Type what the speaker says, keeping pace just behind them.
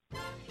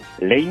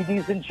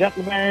Ladies and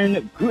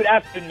gentlemen, good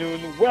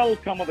afternoon.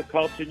 Welcome to the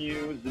Culture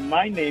News.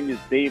 My name is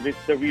David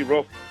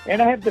Cerrero,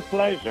 and I have the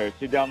pleasure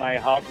today on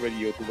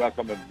iHeartRadio to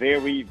welcome a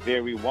very,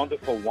 very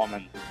wonderful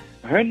woman.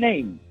 Her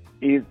name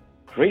is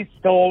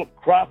Crystal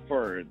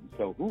Crawford.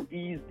 So who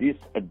is this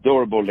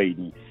adorable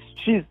lady?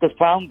 She's the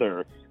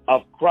founder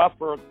of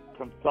Crawford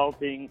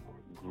Consulting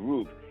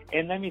Group.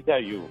 And let me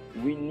tell you,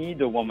 we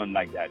need a woman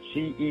like that.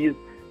 She is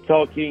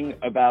talking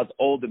about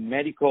all the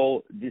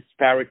medical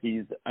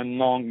disparities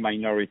among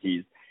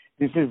minorities.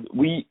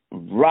 We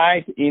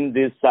right in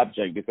this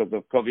subject because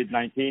of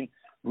COVID-19,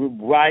 we're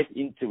right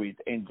into it.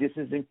 And this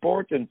is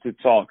important to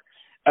talk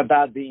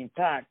about the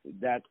impact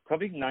that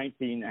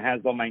COVID-19 has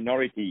on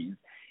minorities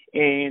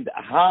and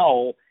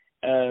how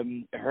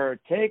her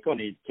take on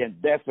it can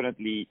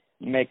definitely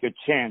make a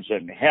change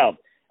and help.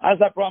 As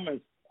I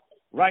promised,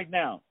 right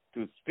now,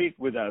 to speak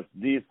with us,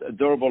 this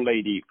adorable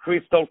lady,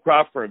 Crystal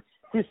Crawford.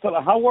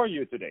 Crystal, how are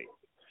you today?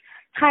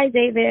 Hi,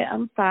 David.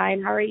 I'm fine.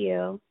 How are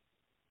you?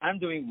 I'm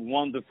doing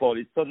wonderful.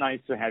 It's so nice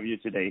to have you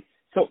today.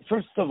 So,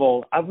 first of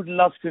all, I would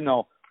love to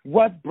know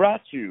what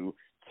brought you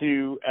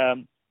to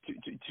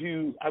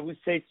I would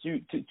say,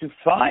 to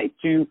fight,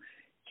 to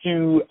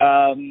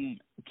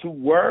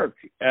work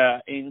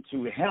and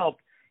to help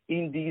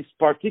in this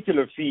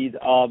particular field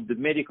of the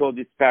medical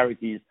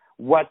disparities.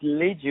 What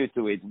led you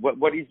to it?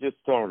 What is your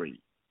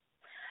story?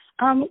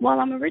 Well,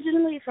 I'm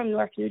originally from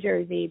Newark, New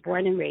Jersey,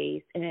 born and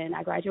raised, and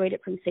I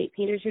graduated from St.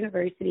 Peter's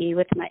University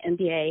with my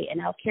MBA in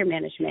healthcare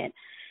management,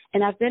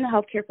 and I've been a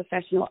healthcare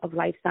professional of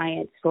life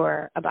science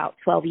for about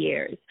 12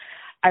 years.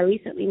 I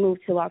recently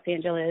moved to Los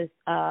Angeles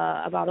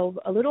a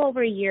little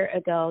over a year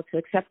ago to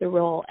accept the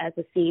role as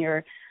a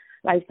senior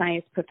life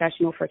science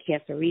professional for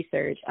cancer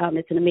research.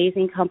 It's an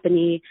amazing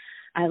company.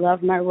 I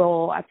love my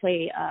role. I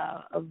play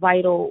a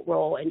vital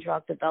role in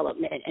drug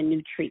development and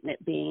new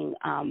treatment being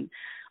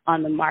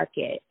on the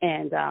market,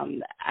 and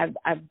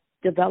I've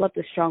developed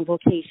a strong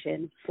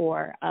vocation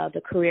for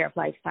the career of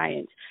life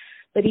science.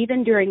 But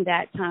even during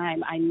that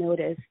time, I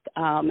noticed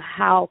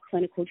how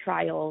clinical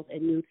trials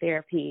and new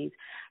therapies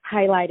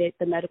highlighted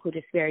the medical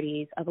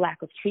disparities of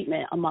lack of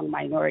treatment among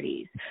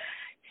minorities.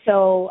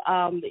 So,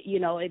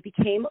 it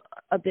became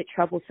a bit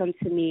troublesome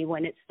to me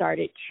when it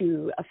started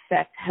to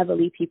affect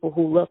heavily people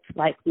who looked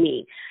like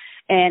me.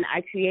 And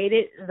I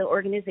created the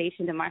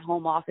organization in my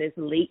home office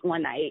late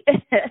one night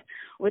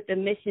with the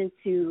mission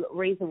to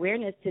raise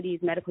awareness to these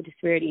medical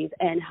disparities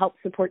and help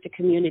support the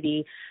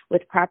community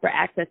with proper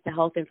access to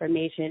health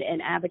information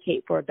and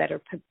advocate for a better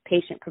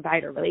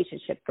patient-provider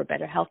relationship for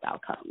better health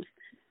outcomes.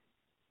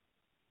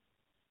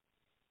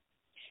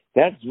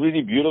 That's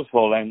really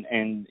beautiful, and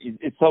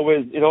it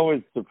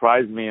always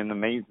surprised me and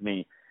amazed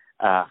me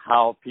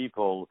how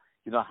people,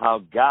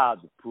 how God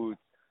puts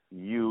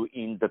you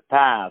in the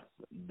path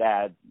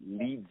that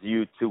leads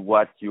you to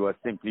what you are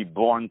simply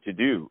born to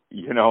do,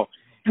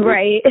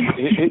 Right.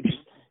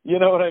 You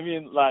know what I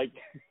mean? Like,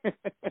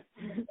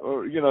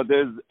 or,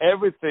 there's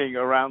everything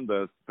around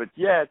us, but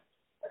yet,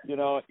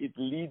 it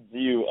leads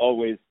you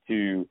always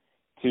to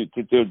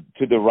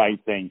the right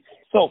thing.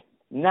 So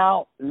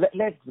now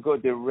let's go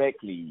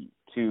directly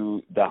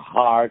to the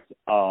heart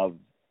of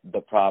the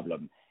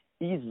problem.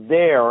 Is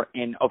there,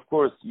 and of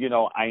course,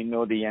 I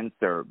know the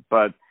answer,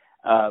 but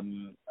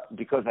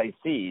because I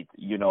see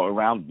it,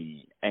 around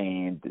me,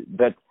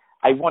 but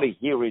I want to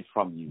hear it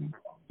from you.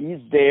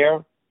 Is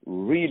there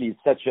really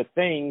such a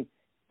thing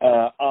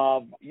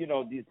of,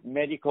 these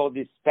medical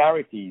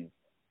disparities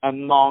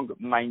among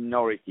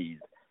minorities?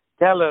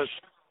 Tell us,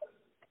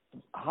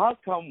 how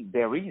come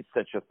there is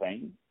such a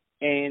thing?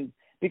 And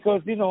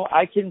because,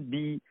 I can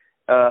be,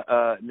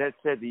 let's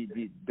say,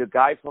 the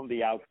guy from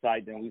the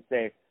outside, and we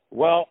say,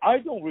 well, I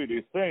don't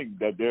really think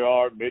that there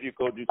are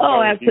medical disparities.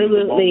 Oh,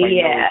 absolutely,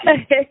 yeah.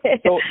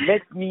 So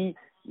let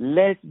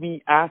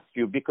me ask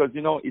you, because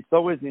it's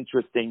always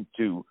interesting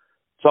to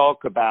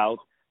talk about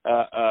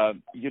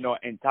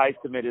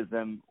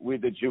anti-Semitism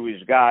with a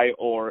Jewish guy,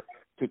 or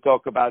to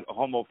talk about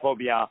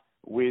homophobia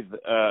with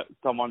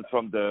someone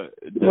from the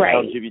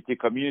right. LGBT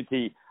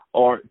community,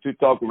 or to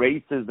talk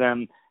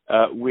racism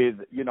with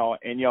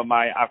any of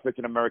my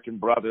African American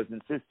brothers and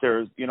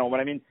sisters. You know what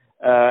I mean?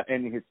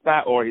 And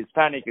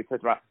Hispanic,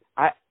 etc.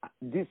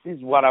 This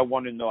is what I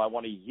want to know. I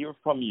want to hear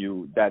from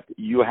you that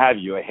you have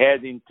your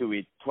head into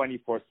it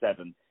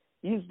 24/7.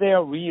 Is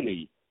there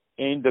really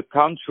in the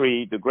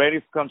country, the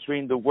greatest country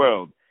in the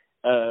world,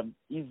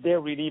 is there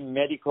really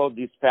medical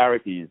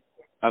disparities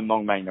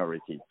among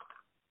minorities?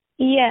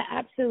 Yeah,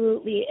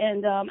 absolutely.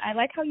 And I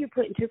like how you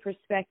put into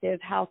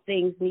perspective how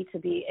things need to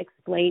be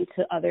explained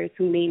to others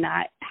who may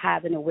not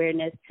have an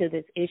awareness to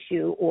this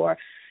issue or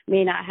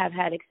may not have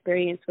had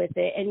experience with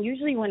it. And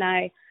usually when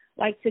I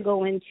like to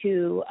go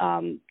into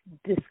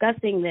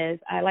discussing this,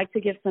 I like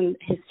to give some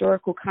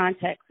historical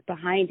context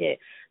behind it,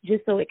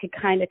 just so it could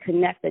kind of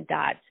connect the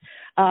dots.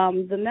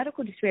 The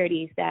medical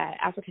disparities that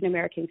African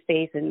Americans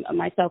face, and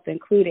myself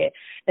included,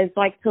 is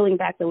like peeling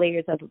back the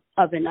layers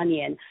of an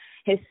onion.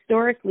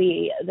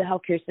 Historically, the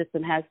healthcare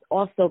system has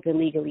also been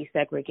legally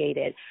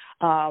segregated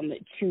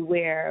to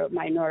where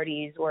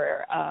minorities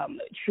were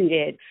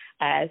treated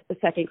as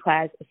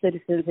second-class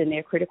citizens, and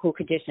their critical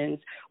conditions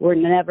were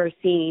never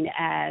seen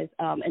as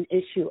an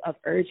issue of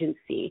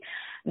urgency.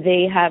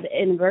 They have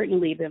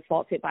inadvertently been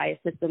faulted by a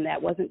system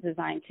that wasn't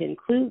designed to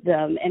include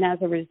them, and as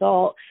a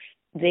result,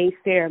 they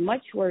fare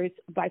much worse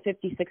by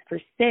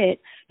 56%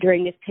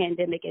 during this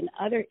pandemic and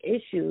other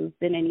issues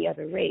than any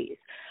other race.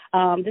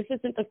 This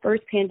isn't the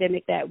first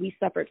pandemic that we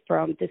suffered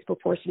from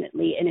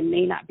disproportionately, and it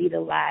may not be the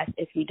last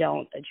if you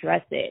don't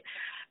address it.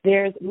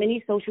 There's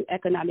many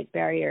socioeconomic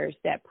barriers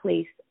that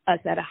place us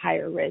at a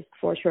higher risk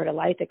for shorter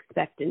life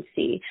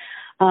expectancy,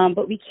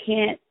 but we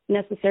can't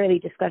necessarily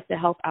discuss the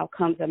health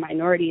outcomes of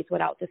minorities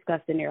without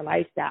discussing their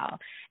lifestyle,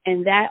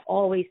 and that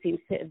always seems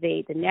to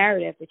evade the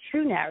narrative, the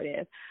true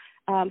narrative.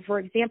 For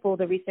example,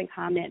 the recent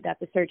comment that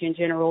the Surgeon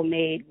General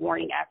made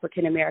warning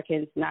African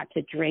Americans not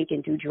to drink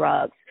and do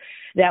drugs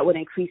that would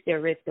increase their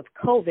risk of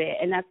COVID,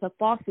 and that's a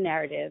false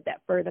narrative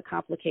that further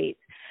complicates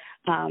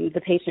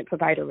the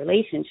patient-provider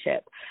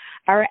relationship.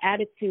 Our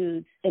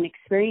attitudes and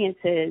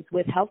experiences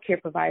with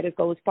healthcare providers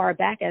go as far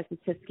back as the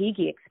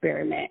Tuskegee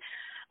experiment,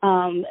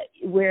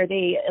 where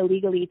they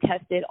illegally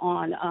tested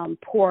on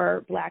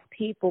poor Black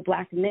people,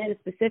 Black men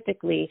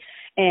specifically,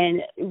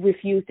 and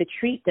refused to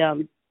treat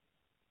them.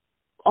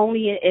 And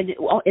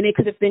it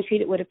could have been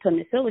treated with a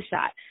penicillin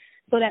shot.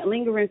 So that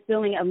lingering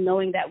feeling of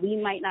knowing that we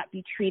might not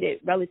be treated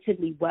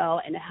relatively well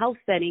in a health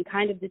setting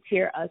kind of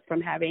deter us from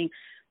having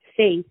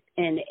faith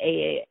in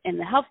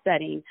the health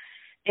setting.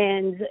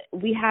 And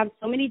we have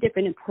so many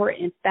different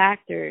important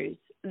factors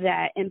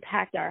that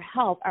impact our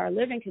health, our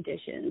living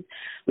conditions.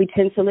 We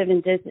tend to live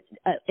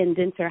in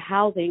denser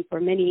housing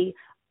for many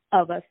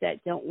of us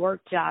that don't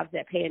work jobs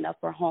that pay enough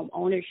for home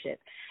ownership.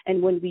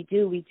 And when we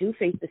do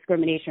face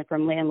discrimination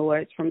from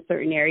landlords from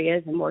certain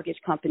areas and mortgage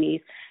companies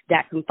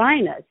that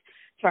confine us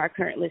to our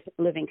current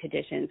living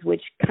conditions,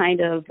 which kind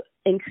of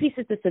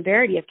increases the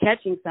severity of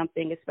catching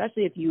something,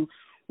 especially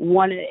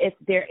if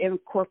they're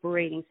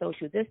incorporating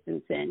social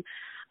distancing.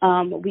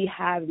 We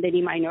have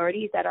many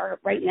minorities that are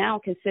right now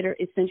considered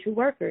essential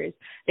workers.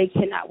 They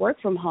cannot work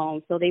from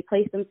home, so they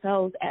place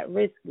themselves at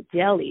risk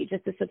daily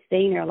just to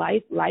sustain their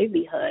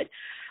livelihood.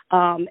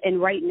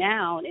 And right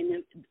now,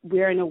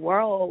 we're in a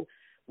world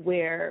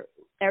where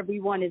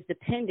everyone is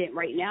dependent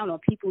right now on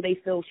people they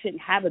feel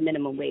shouldn't have a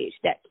minimum wage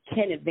that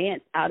can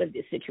advance out of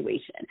this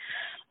situation.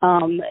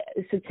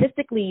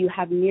 Statistically, you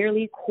have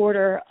nearly a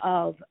quarter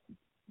of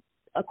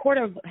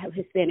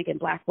Hispanic and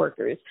Black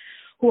workers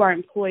who are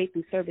employed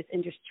through service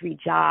industry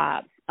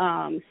jobs.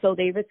 So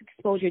they risk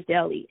exposure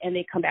daily, and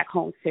they come back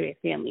home to their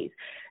families.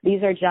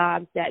 These are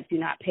jobs that do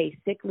not pay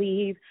sick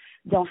leave,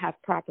 don't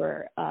have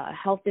proper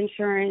health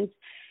insurance.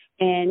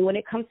 And when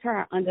it comes to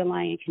our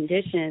underlying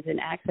conditions and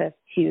access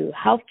to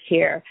health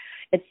care,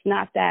 it's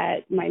not that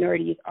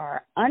minorities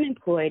are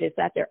unemployed, it's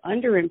that they're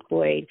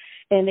underemployed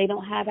and they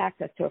don't have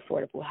access to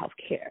affordable health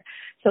care.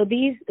 So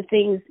these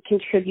things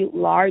contribute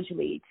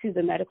largely to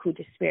the medical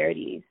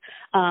disparities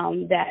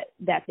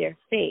that they're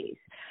faced.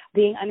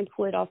 Being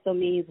unemployed also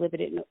means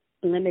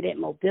limited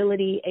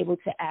mobility, able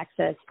to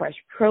access fresh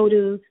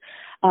produce.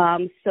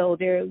 So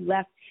they're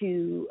left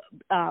to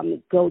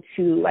go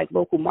to like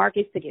local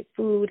markets to get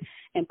food,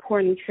 and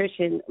poor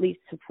nutrition leads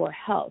to poor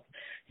health.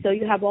 So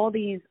you have all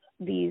these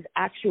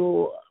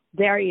actual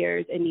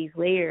barriers and these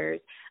layers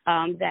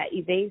that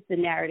evades the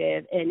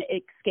narrative and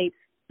escapes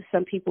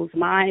some people's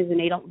minds, and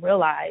they don't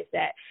realize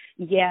that,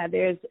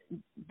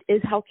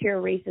 is healthcare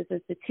a racist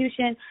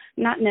institution?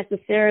 Not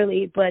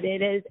necessarily, but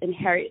it is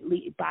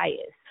inherently biased,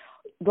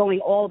 going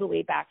all the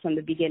way back from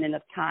the beginning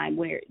of time,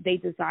 where they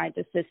designed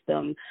a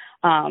system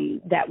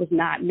that was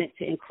not meant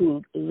to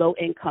include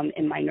low-income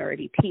and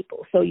minority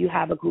people. So you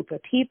have a group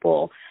of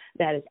people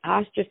that is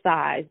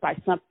ostracized by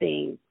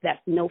something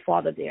that's no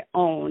fault of their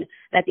own,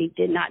 that they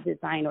did not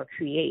design or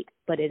create,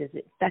 but it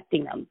is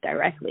affecting them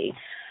directly.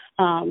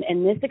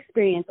 And this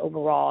experience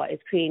overall is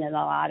creating a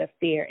lot of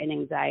fear and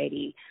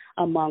anxiety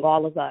among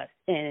all of us.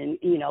 And,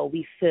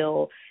 we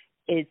feel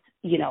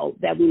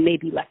that we may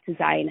be left to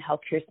die in a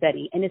healthcare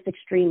setting. And it's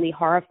extremely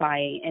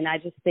horrifying. And I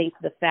just think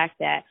the fact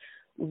that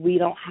we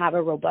don't have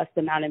a robust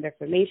amount of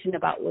information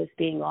about what's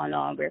being going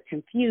on. We're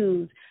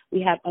confused.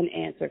 We have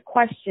unanswered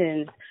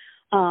questions.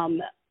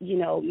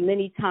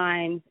 Many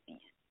times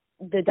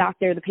the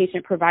doctor, the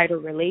patient-provider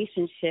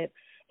relationship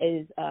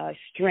is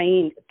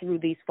strained through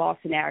these false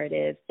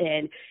narratives,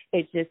 and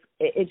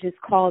it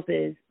just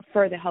causes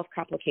further health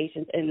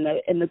complications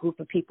in the group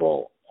of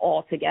people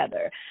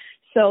altogether.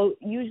 So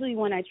usually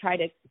when I try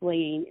to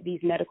explain these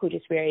medical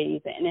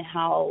disparities and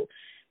how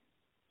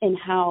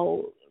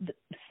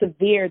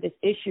severe this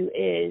issue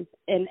is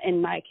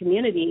in my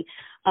community,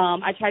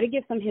 I try to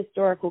give some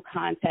historical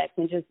context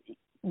and just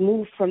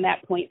move from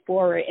that point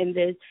forward and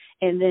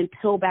then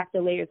peel back the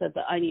layers of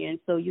the onion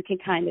so you can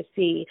kind of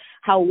see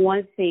how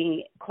one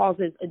thing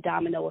causes a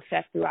domino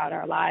effect throughout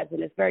our lives,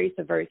 and it's very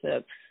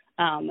subversive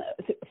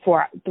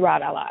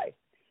throughout our lives.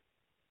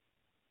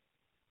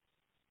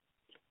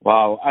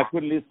 Wow, I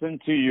could listen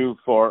to you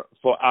for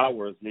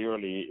hours,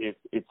 literally.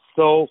 It's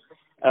so,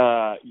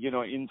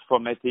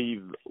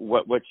 informative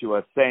what you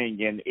are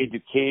saying and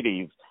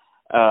educative.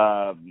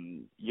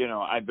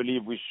 I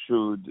believe we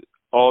should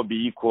all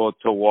be equal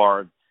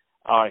toward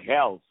our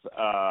health.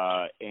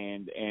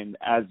 And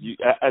as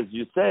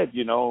you said,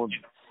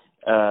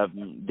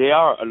 they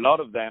are, a lot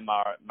of them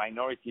are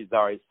minorities,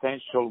 are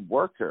essential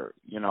worker,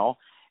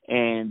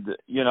 and,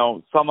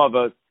 some of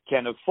us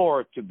can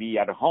afford to be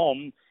at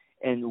home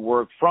and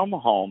work from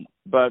home,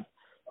 but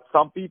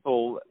some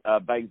people,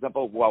 by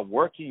example, who are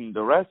working in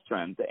the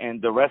restaurant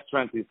and the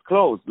restaurant is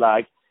closed,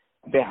 like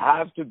they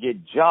have to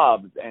get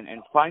jobs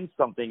and find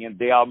something, and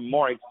they are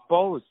more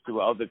exposed to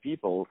other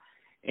people.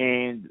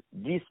 And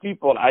these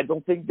people, I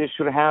don't think they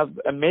should have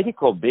a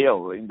medical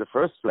bill in the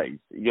first place,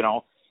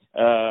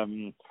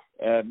 many,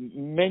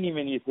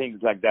 many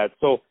things like that.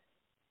 So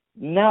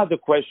now the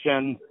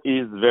question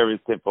is very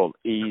simple,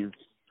 is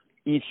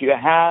if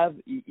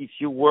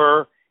you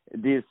were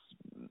this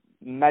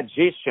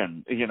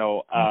magician, and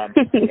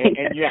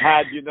you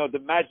had, the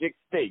magic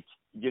stick,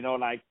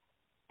 like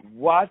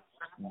what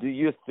do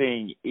you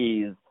think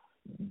is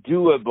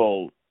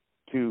doable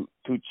to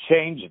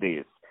change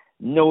this,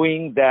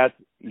 knowing that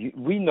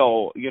we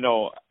know,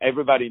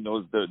 everybody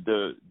knows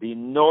the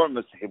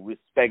enormous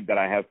respect that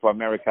I have for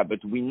America,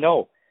 but we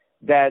know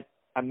that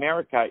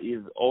America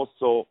is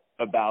also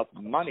about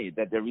money,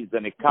 that there is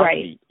an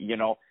economy,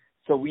 right.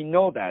 So we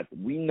know that.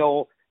 We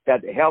know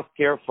that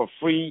healthcare for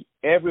free,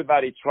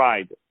 everybody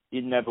tried,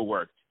 it never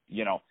worked,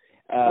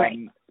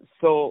 Right.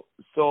 So,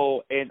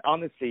 and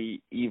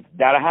honestly, if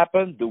that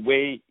happened the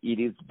way it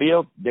is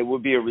built, there will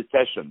be a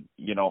recession,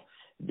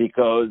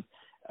 because,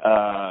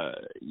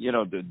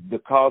 the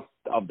cost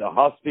of the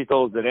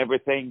hospitals and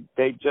everything,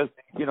 they just,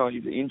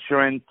 the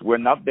insurance were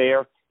not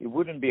there. It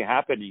wouldn't be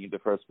happening in the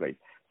first place.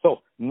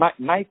 So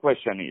my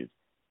question is,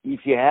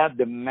 if you had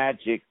the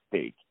magic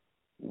stick,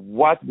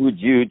 what would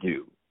you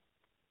do?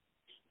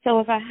 So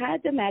if I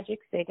had the magic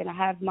stick and I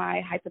have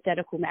my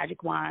hypothetical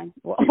magic wand,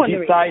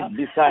 besides,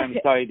 I'm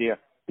sorry, dear.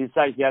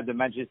 Besides you have the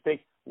magic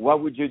stick,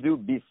 what would you do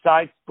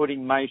besides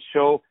putting my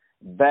show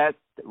best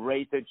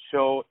rated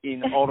show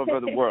in all over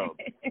the world?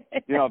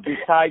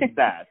 Besides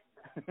that,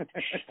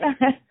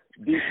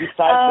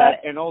 that,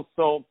 and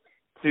also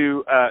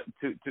to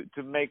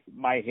make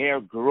my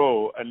hair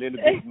grow a little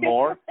bit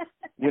more.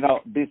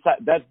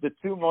 That's the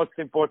two most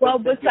important. Well,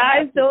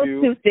 besides those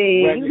two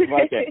things,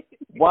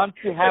 once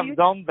you have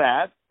done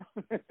that,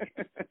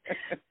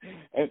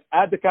 and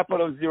add a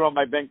couple of zeros on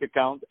my bank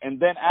account, and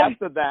then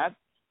after that,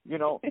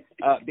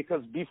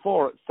 because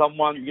before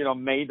someone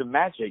made the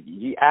magic,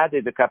 he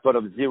added a couple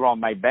of zeros on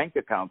my bank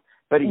account,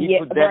 but he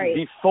put them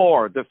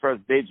before the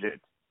first digit.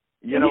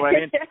 You know what I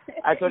mean?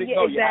 I thought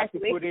exactly. You have to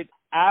put it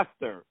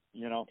after.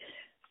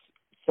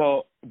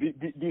 So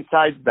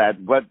besides that,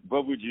 what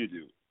would you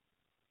do?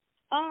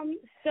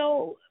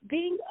 So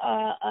being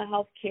a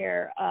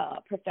healthcare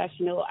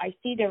professional, I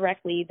see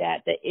directly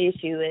that the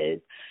issue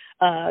is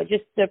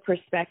just the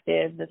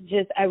perspective.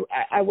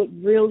 I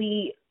would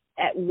really,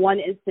 at one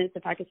instance,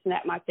 if I could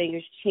snap my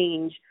fingers,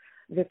 change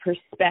the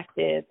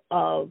perspective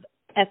of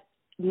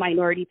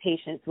minority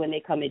patients when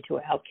they come into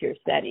a healthcare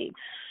setting.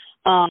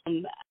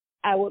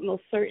 I would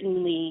most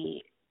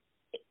certainly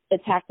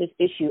attack this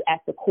issue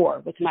at the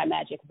core with my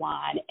magic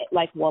wand.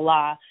 Like,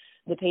 voila,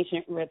 the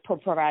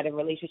patient-provider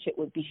relationship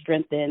would be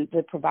strengthened.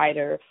 The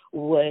provider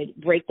would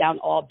break down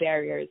all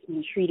barriers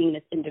in treating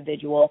this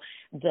individual.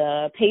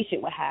 The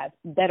patient would have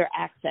better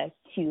access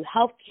to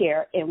health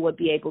care and would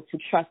be able to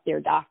trust their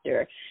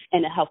doctor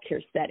in a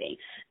healthcare setting.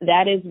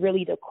 That is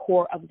really the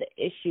core of the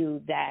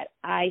issue that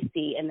I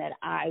see and that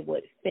I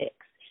would fix.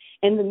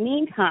 In the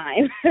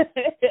meantime,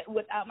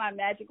 without my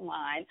magic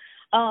wand,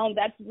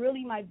 that's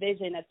really my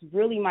vision. That's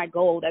really my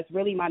goal. That's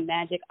really my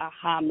magic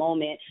aha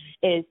moment,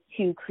 is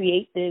to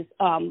create this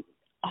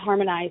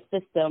harmonized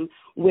system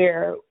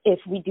where if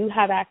we do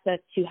have access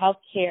to health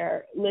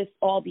care, let's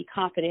all be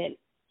confident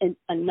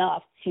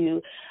enough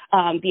to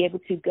be able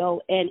to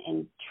go in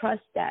and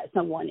trust that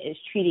someone is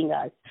treating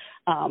us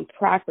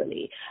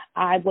properly.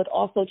 I would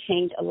also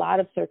change a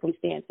lot of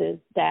circumstances,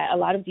 that a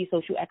lot of these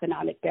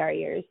socioeconomic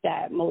barriers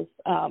that most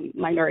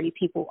minority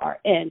people are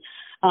in.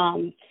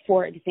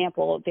 For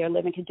example, their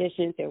living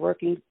conditions, their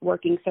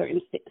working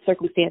certain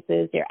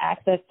circumstances, their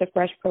access to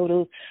fresh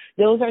produce.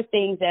 Those are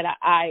things that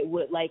I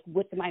would, like,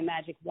 with my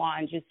magic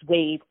wand, just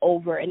wave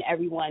over, and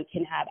everyone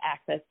can have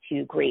access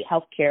to great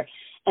health care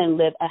and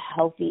live a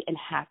healthy and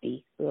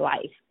happy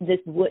life. This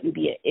wouldn't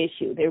be an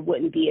issue. There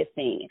wouldn't be a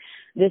thing.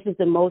 This is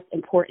the most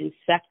important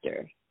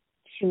sector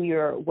to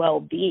your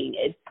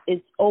well-being.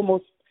 It's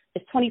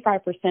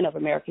 25% of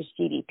America's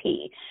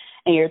GDP.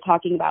 And you're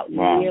talking about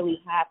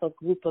nearly half a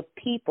group of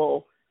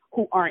people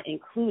who aren't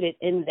included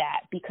in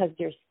that because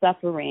they're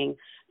suffering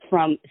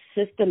from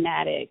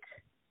systematic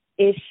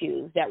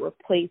issues that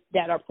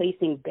are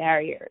placing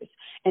barriers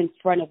in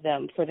front of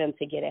them for them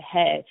to get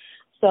ahead.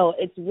 So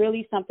it's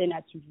really something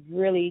that's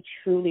really,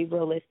 truly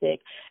realistic.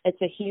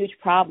 It's a huge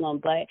problem.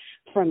 But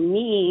for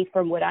me,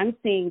 from what I'm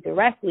seeing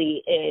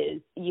directly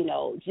is,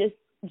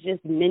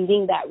 just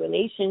mending that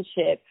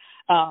relationship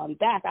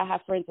back. I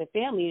have friends and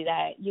family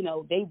that,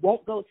 they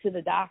won't go to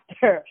the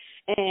doctor.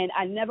 And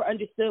I never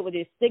understood where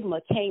this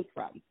stigma came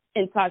from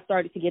until I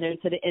started to get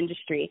into the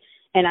industry.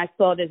 And I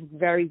saw this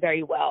very,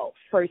 very well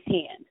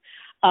firsthand.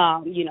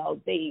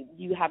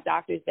 You have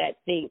doctors that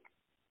think,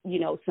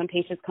 some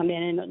patients come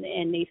in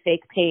and they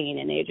fake pain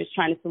and they're just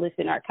trying to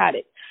solicit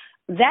narcotics.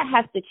 That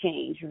has to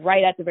change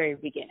right at the very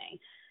beginning.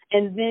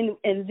 And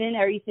then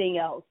everything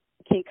else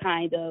can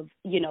kind of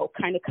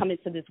come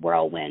into this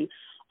whirlwind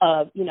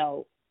of,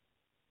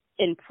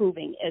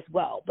 improving as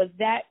well. But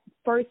that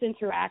first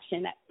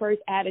interaction, that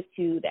first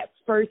attitude, that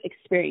first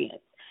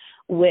experience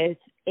with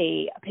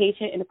a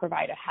patient and a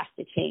provider has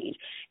to change.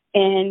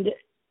 And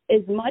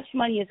as much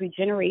money as we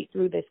generate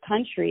through this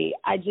country,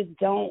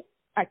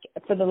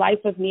 for the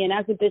life of me, and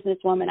as a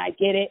businesswoman, I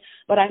get it,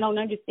 but I don't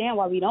understand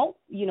why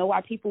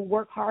why people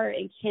work hard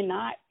and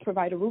cannot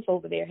provide a roof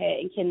over their head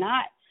and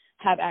cannot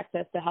have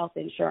access to health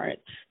insurance.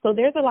 So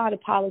there's a lot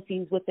of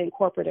policies within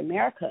corporate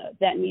America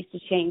that needs to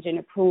change and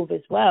improve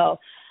as well,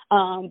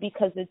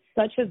 because it's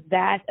such a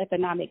vast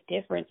economic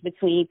difference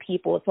between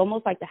people. It's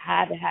almost like the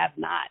have and have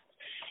nots.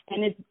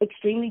 And it's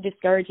extremely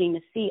discouraging to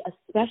see,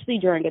 especially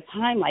during a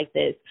time like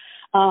this,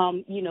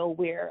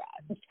 where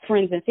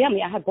friends and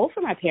family, I have both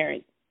of my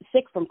parents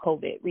sick from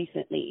COVID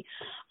recently.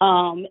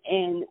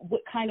 And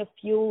what kind of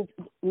fueled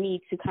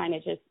me to kind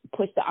of just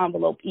push the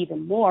envelope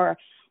even more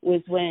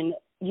was when,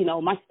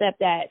 my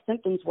stepdad's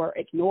symptoms were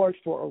ignored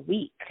for a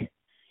week.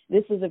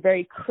 This was a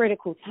very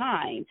critical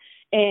time.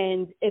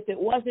 And if it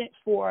wasn't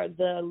for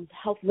the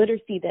health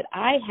literacy that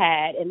I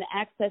had and the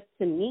access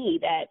to me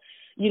that,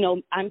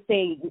 I'm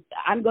saying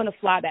I'm going to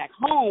fly back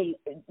home,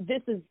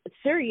 this is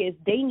serious.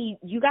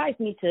 You guys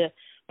need to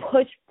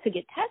push to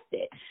get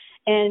tested.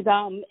 And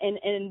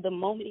the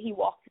moment he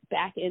walked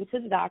back into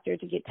the doctor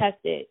to get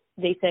tested,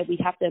 they said, we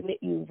have to admit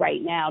you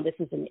right now. This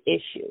is an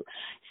issue.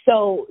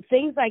 So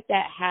things like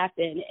that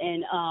happen.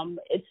 And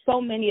it's so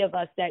many of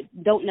us that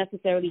don't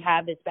necessarily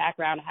have this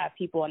background, have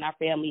people in our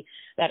family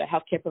that are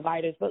healthcare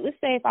providers. But let's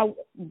say if I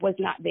was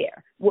not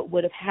there, what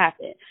would have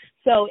happened?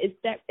 So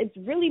it's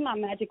really my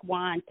magic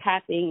wand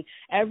tapping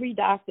every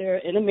doctor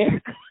in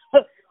America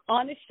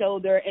on the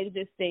shoulder and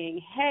just saying,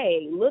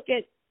 hey, look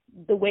at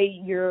the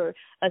way you're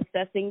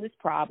assessing this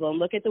problem.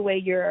 Look at the way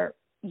you're,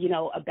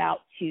 about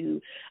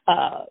to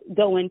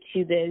go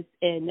into this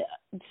and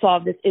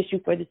solve this issue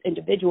for this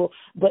individual.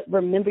 But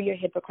remember your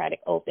Hippocratic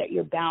oath that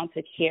you're bound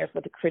to care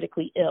for the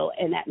critically ill.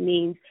 And that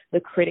means the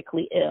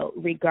critically ill,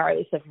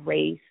 regardless of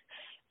race,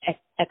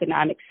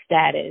 economic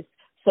status,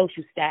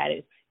 social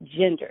status,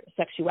 gender,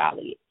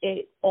 sexuality.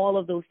 All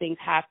of those things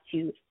have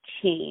to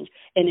change.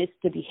 And it's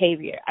the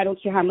behavior. I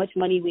don't care how much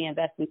money we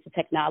invest into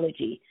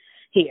technology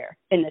here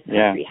in this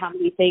country, how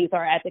many things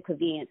are at the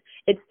convenience.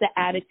 It's the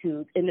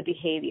attitudes and the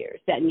behaviors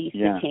that needs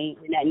to change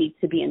and that needs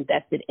to be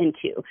invested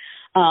into.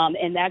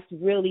 And that's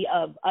really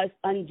of us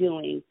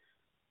undoing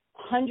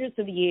hundreds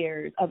of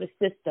years of a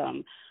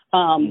system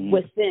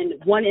within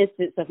one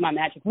instance of my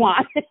magic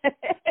wand,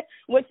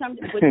 which I'm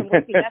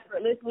working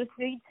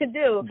effortlessly to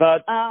do.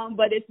 But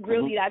it's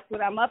really, that's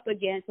what I'm up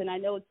against. And I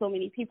know so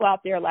many people out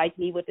there like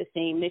me with the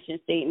same mission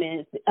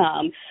statements,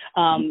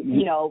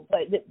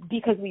 but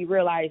because we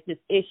realize this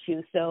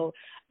issue. So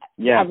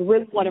I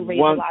really want to raise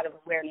a lot of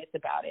awareness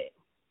about it.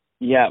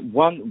 Yeah,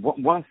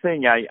 one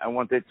thing I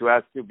wanted to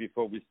ask you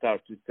before we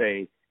start to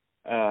say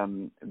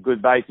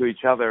goodbye to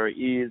each other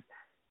is,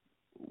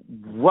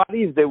 what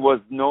if there was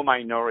no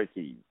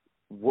minorities?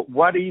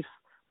 What if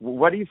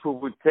we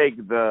would take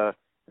the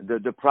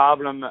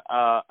problem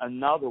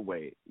another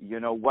way?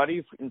 What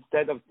if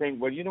instead of saying,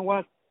 well, you know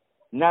what,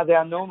 now there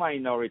are no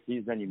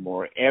minorities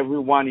anymore,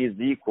 everyone is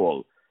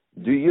equal?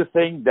 Do you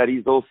think that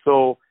is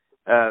also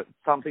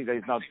something that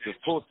is not the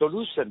full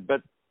solution,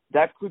 but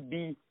that could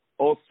be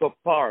also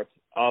part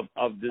of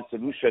the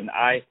solution?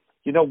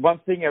 One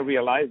thing I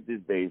realize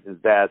these days is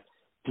that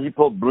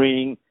people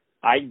bring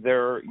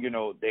either,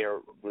 their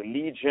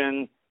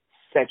religion,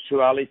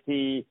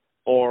 sexuality,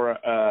 or,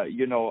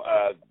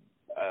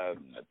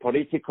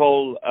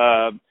 political,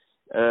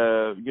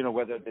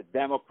 whether the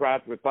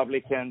Democrat,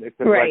 Republican, et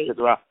cetera, et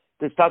cetera.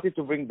 They started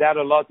to bring that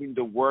a lot in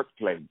the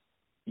workplace.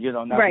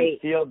 Now we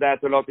feel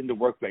that a lot in the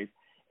workplace.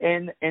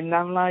 And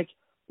I'm like,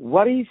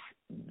 what if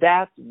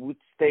that would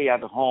stay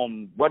at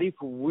home? What if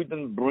we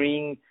wouldn't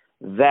bring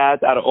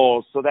that at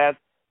all, so that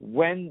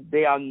when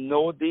there are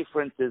no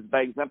differences?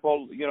 By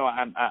example,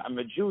 I'm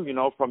a Jew,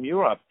 from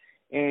Europe,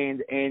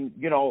 and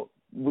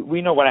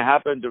we know what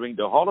happened during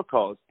the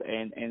Holocaust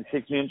and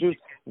 6 million Jews.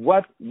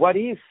 What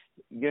if,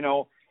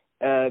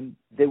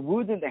 there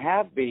wouldn't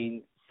have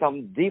been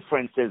some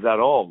differences at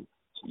all?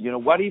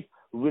 What if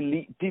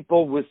really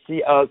people would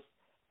see us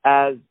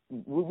as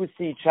we would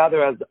see each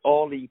other as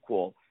all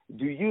equal.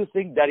 Do you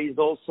think that is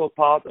also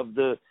part of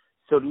the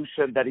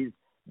solution,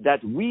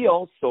 that we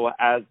also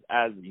as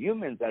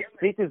humans, as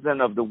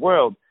citizens of the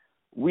world,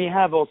 we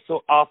have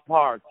also our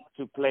part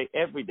to play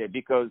every day?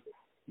 Because,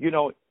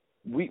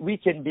 we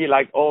can be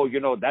like, oh,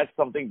 that's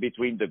something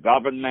between the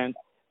government,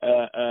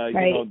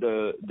 right.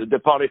 the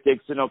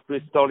politics,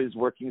 Crystal is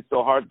working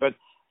so hard. But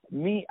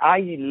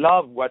I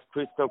love what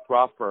Crystal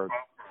Crawford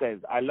says.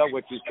 I love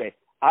what you say.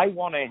 I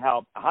want to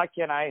help. How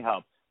can I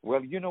help?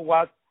 Well, you know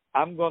what?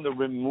 I'm going to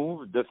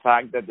remove the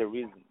fact that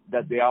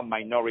there are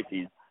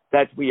minorities,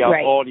 that we are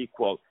right. all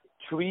equal.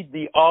 Treat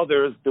the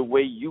others the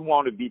way you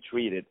want to be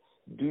treated.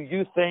 Do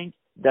you think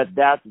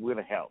that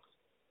will help?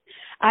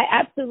 I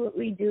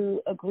absolutely do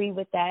agree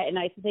with that, and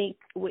I think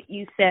what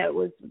you said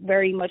was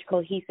very much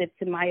cohesive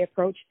to my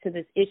approach to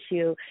this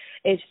issue.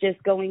 It's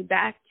just going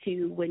back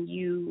to when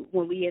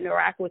we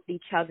interact with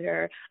each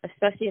other,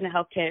 especially in a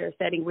healthcare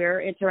setting, we're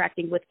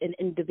interacting with an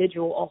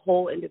individual, a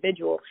whole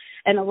individual,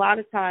 and a lot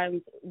of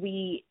times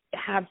we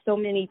have so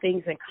many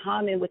things in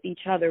common with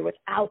each other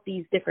without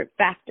these different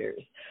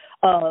factors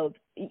of,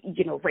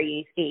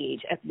 race,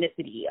 age,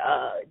 ethnicity,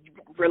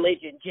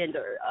 religion,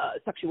 gender,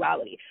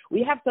 sexuality.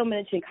 We have so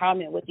much in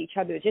common with each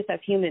other just as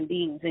human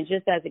beings and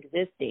just as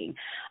existing.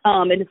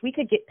 And if we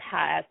could get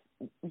past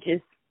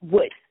just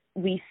what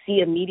we see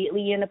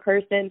immediately in a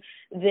person,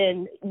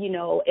 then,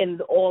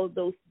 and all of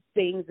those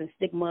things and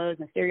stigmas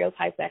and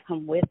stereotypes that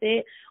come with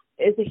it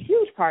is a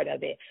huge part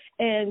of it.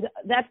 And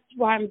that's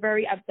why I'm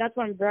very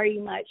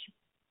much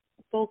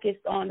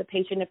focused on the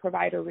patient and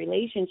provider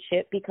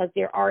relationship, because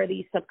there are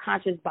these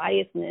subconscious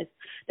biasness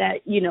that,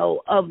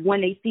 of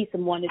when they see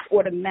someone, it's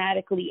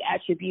automatically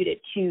attributed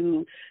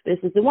to this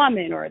is a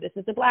woman, or this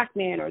is a black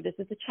man, or this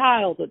is a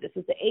child, or this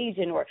is an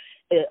Asian, or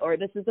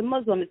this is a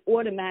Muslim. It's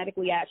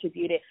automatically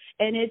attributed.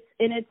 And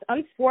it's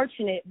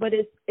unfortunate, but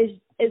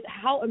it's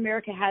how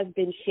America has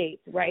been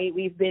shaped, right?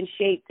 We've been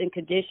shaped and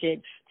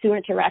conditioned to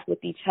interact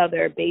with each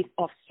other based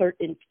off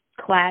certain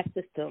class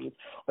systems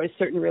or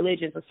certain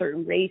religions or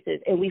certain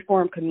races, and we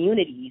form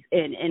communities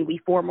and we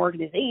form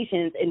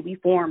organizations and we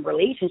form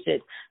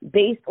relationships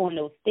based on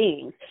those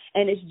things.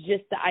 And it's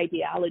just the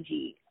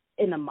ideology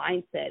in the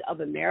mindset of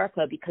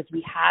America, because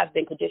we have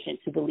been conditioned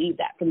to believe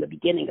that from the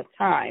beginning of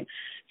time.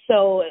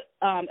 So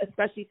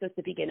especially since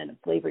the beginning of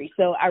slavery.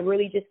 So I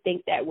really just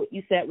think that what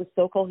you said was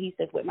so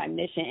cohesive with my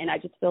mission, and I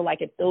just feel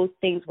like if those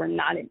things were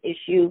not an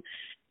issue,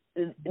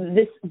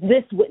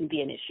 this wouldn't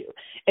be an issue.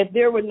 If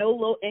there were no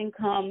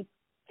low-income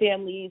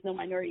families, no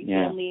minority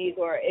families,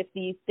 or if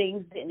these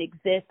things didn't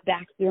exist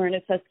back during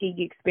the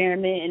Tuskegee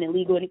experiment and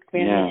illegal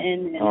experiment,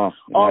 and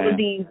all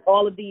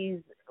of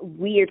these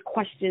weird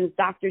questions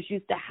doctors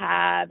used to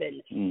have,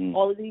 and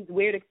all of these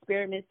weird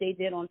experiments they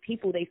did on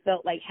people they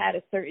felt like had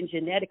a certain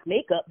genetic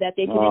makeup that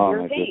they could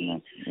endure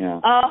pain.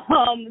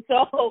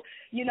 So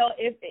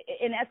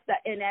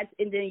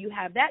and then you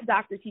have that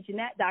doctor teaching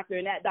that doctor,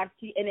 and that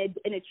doctor and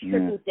it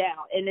trickles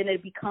down, and then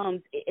it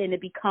becomes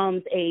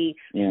a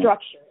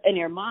structure in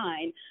their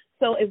mind.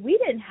 So if we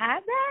didn't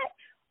have that,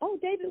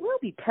 David, we'll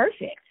be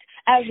perfect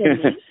as a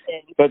nation.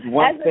 But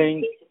one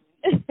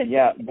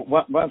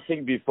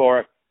thing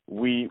before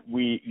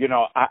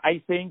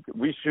I think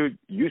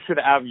you should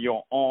have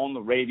your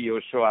own radio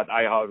show at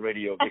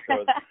iHeartRadio,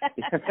 because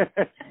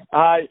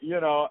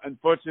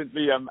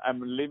unfortunately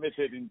I'm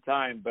limited in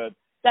time, but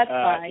that's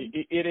fine.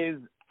 It is.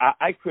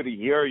 I could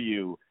hear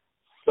you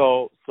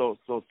so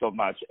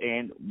much,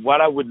 and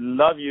what I would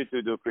love you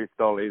to do,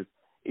 Crystal,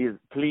 is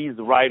please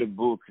write a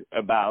book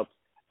about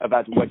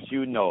what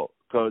you know,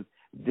 because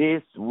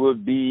this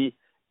would be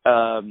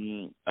a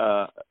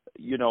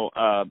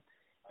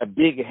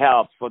big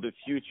help for the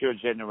future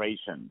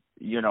generations,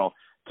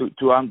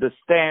 to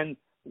understand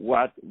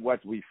what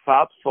we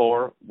fought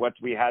for, what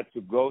we had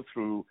to go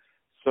through,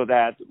 so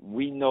that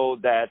we know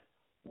that,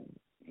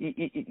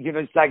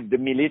 it's like the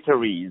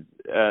militaries,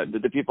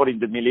 the people in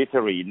the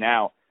military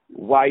now,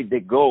 why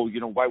they go,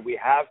 why we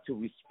have to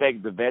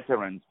respect the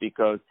veterans,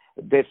 because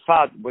they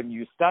fought. When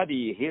you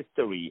study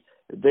history,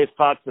 they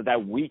fought so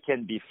that we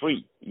can be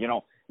free,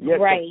 Yes,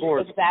 right, of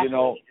course,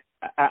 exactly.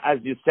 As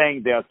you're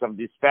saying, there are some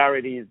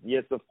disparities.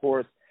 Yes, of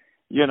course.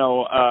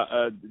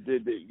 I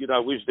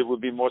wish there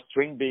would be more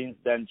string beans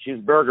than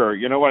cheeseburger.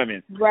 You know what I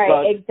mean? Right.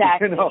 But,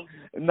 exactly.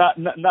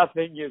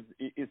 Nothing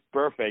is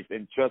perfect.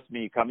 And trust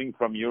me, coming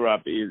from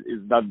Europe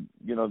is not.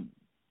 We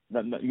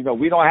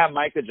don't have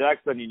Michael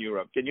Jackson in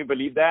Europe. Can you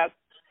believe that?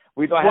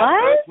 We don't have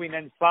Earth, Wind,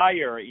 and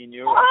Fire in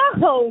Europe. Oh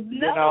no, we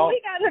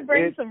gotta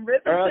bring some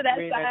rhythm to that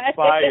Wind, side. and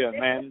Fire,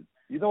 man.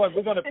 You know what?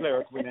 We're gonna play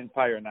Earth, Wind, and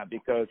Fire now,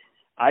 because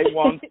I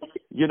want,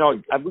 we're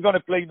going to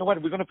play, we're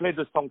going to play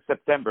the song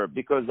September,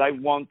 because I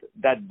want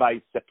that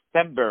by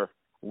September,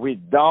 we're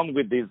done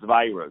with this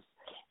virus.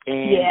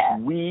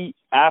 And we,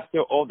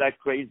 after all that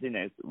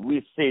craziness,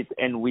 we sit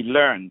and we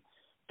learn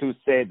to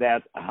say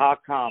that how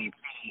come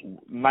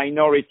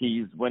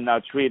minorities were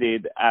not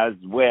treated as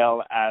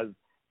well as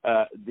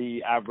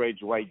the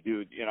average white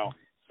dude,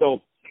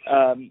 So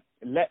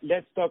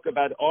let's talk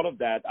about all of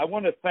that. I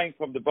want to thank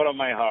from the bottom of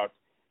my heart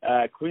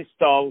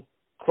Crystal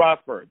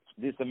Crawford,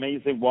 this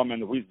amazing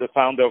woman who is the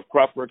founder of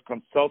Crawford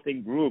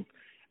Consulting Group.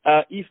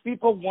 If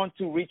people want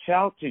to reach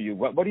out to you,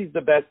 what is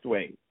the best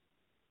way?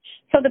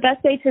 So the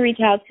best way to reach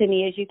out to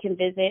me is you can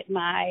visit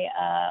my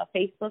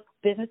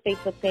business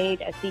Facebook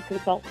page at C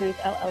Consultants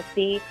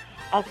LLC.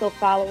 Also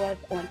follow us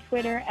on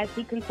Twitter at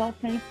C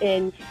Consultants.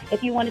 And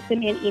if you want to send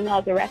me an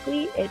email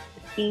directly, it's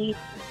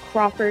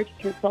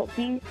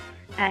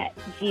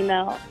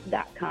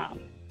ccrawfordconsulting@gmail.com.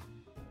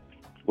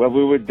 Well,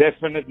 we would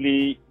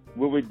definitely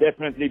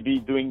be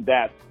doing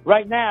that.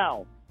 Right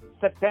now,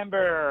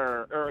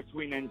 September, Earth,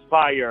 Wind, and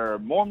Fire.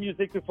 More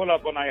music to follow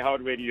up on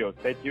iHeartRadio.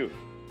 Stay tuned.